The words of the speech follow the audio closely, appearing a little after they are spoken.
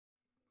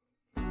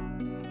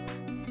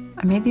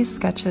I made these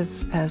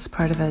sketches as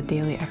part of a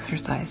daily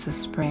exercise this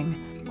spring,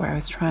 where I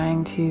was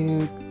trying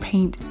to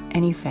paint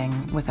anything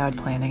without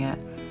planning it.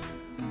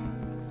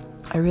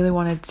 I really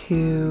wanted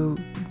to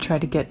try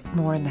to get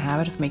more in the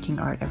habit of making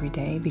art every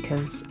day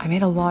because I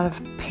made a lot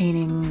of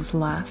paintings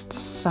last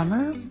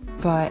summer,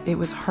 but it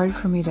was hard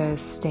for me to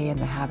stay in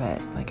the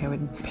habit. Like I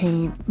would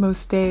paint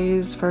most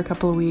days for a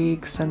couple of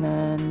weeks and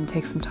then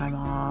take some time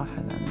off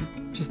and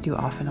then just do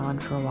off and on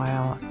for a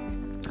while.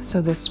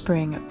 So this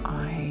spring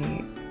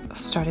I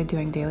started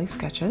doing daily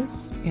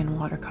sketches in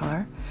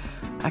watercolor.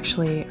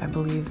 Actually, I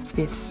believe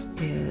this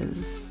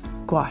is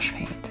gouache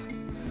paint.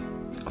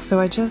 So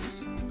I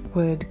just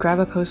would grab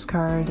a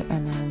postcard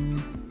and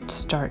then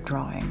start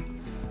drawing.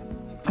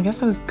 I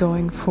guess I was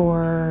going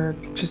for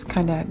just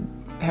kind of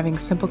having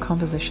simple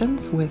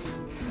compositions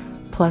with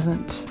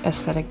pleasant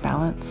aesthetic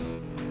balance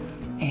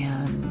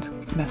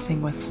and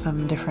messing with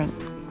some different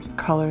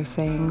color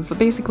things.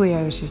 Basically,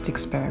 I was just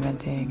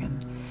experimenting,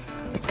 and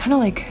it's kind of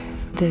like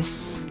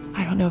this,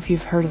 I don't know if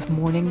you've heard of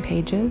morning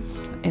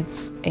pages.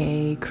 It's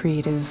a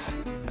creative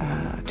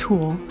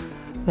tool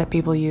that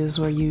people use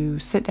where you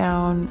sit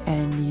down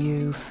and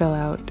you fill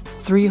out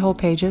 3 whole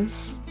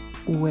pages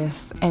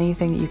with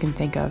anything that you can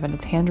think of, and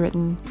it's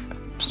handwritten,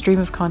 stream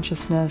of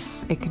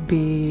consciousness. It could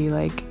be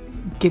like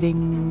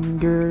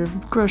getting your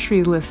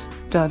grocery list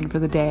done for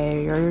the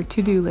day or your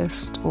to-do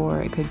list,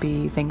 or it could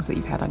be things that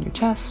you've had on your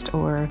chest,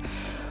 or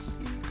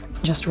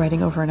just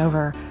writing over and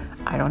over.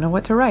 I don't know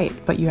what to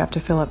write, but you have to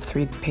fill up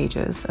 3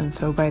 pages, and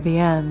so by the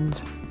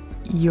end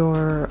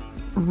you're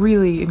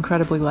really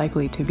incredibly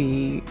likely to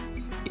be,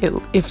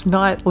 if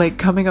not like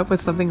coming up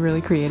with something really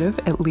creative,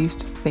 at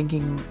least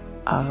thinking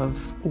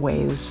of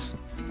ways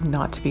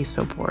not to be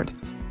so bored.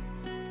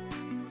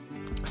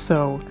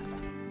 So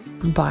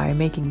by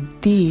making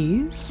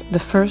these, the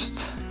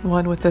first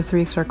one with the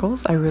 3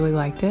 circles, I really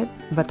liked it,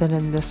 but then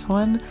in this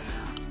one,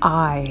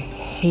 I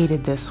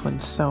hated this one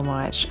so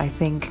much. I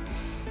think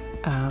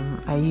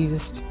I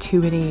used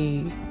too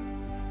many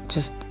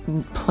just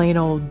plain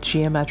old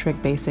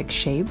geometric basic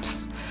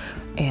shapes,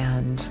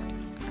 and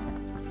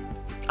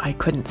I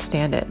couldn't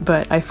stand it,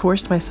 but I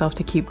forced myself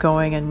to keep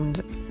going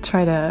and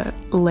try to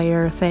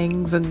layer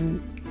things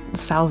and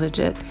salvage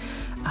it.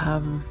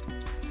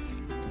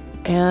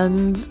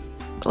 And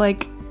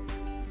like,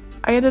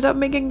 I ended up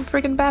making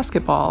friggin'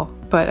 basketball,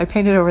 but I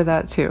painted over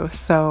that too.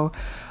 So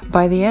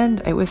by the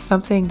end, it was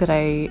something that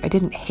I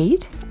didn't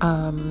hate.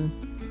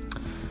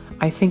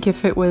 I think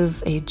if it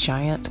was a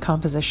giant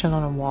composition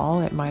on a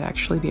wall, it might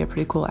actually be a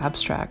pretty cool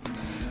abstract.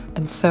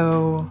 And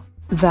so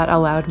that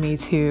allowed me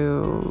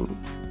to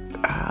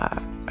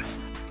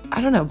I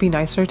don't know, be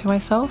nicer to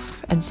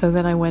myself. And so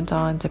then I went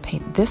on to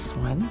paint this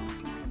one,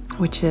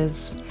 which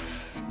is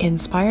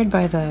inspired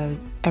by the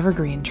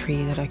evergreen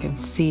tree that I can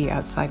see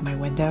outside my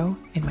window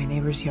in my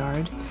neighbor's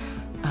yard.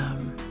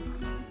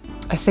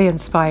 I say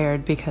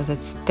inspired because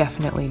it's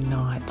definitely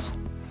not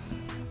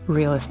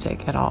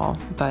realistic at all,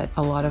 but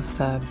a lot of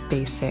the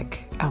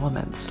basic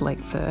elements, like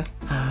the,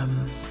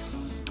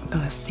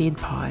 not a seed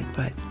pod,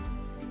 but,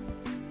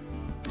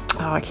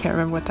 oh, I can't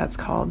remember what that's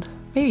called.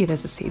 Maybe it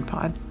is a seed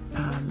pod.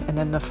 And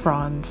then the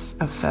fronds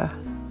of the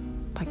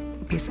like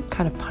basic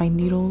kind of pine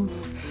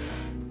needles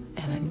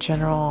and a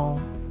general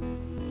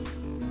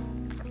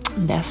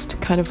nest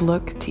kind of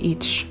look to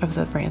each of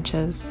the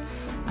branches.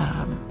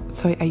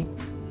 So I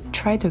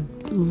tried to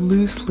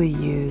loosely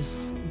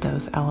use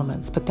those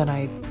elements, but then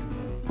I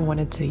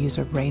wanted to use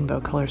a rainbow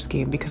color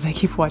scheme because I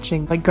keep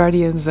watching like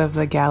Guardians of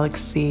the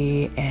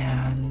Galaxy,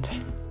 and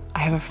I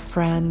have a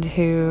friend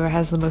who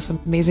has the most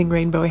amazing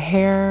rainbow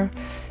hair,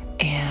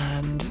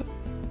 and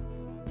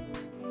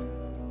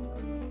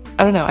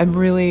I don't know, I'm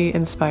really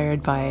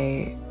inspired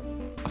by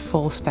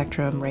full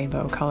spectrum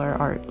rainbow color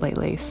art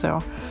lately,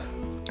 so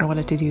I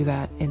wanted to do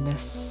that in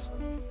this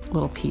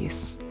little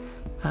piece.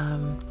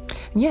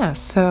 Yeah,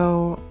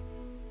 so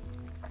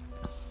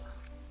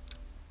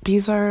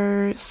these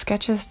are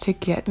sketches to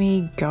get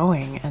me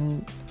going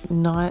and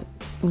not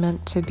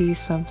meant to be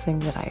something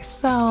that I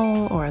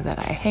sell or that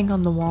I hang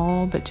on the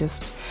wall, but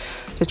just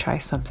to try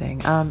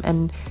something.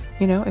 And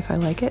you know, if I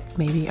like it,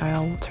 maybe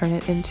I'll turn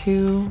it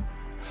into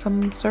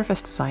some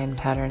surface design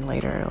pattern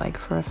later, like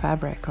for a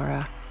fabric or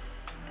a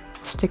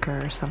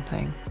sticker or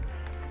something.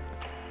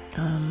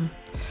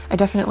 I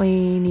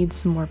definitely need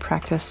some more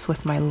practice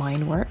with my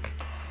line work.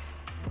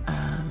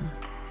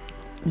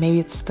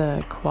 Maybe it's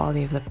the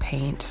quality of the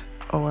paint,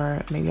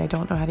 or maybe I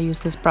don't know how to use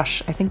this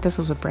brush. I think this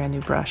was a brand new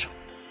brush,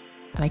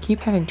 and I keep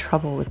having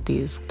trouble with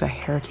these. The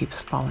hair keeps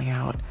falling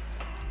out,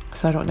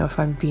 so I don't know if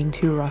I'm being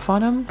too rough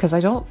on them, because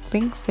I don't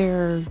think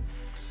they're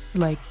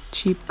like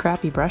cheap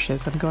crappy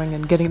brushes. I'm going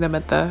and getting them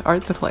at the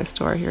art supply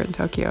store here in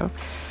Tokyo,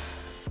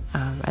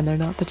 and they're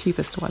not the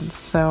cheapest ones,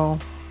 so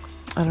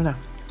I don't know.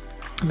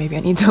 Maybe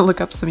I need to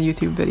look up some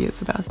YouTube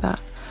videos about that.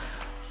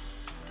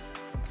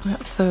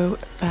 So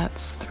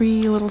that's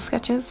 3 little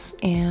sketches,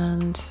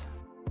 and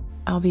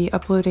I'll be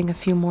uploading a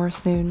few more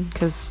soon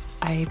because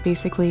I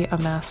basically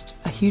amassed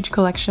a huge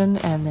collection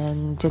and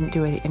then didn't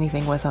do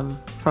anything with them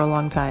for a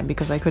long time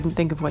because I couldn't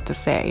think of what to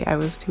say. I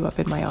was too up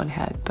in my own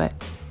head, but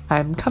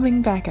I'm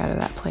coming back out of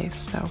that place,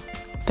 so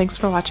thanks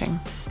for watching.